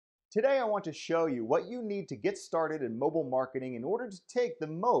Today I want to show you what you need to get started in mobile marketing in order to take the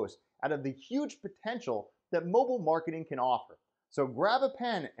most out of the huge potential that mobile marketing can offer. So grab a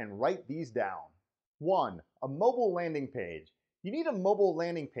pen and write these down. 1. A mobile landing page. You need a mobile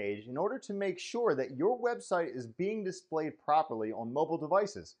landing page in order to make sure that your website is being displayed properly on mobile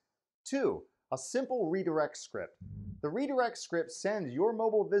devices. 2. A simple redirect script. The redirect script sends your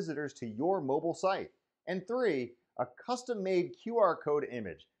mobile visitors to your mobile site. And 3. A custom-made QR code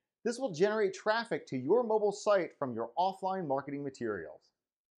image. This will generate traffic to your mobile site from your offline marketing materials.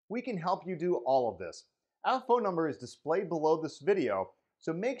 We can help you do all of this. Our phone number is displayed below this video,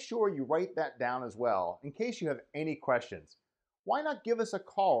 so make sure you write that down as well in case you have any questions. Why not give us a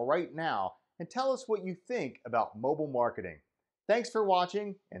call right now and tell us what you think about mobile marketing? Thanks for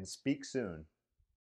watching and speak soon.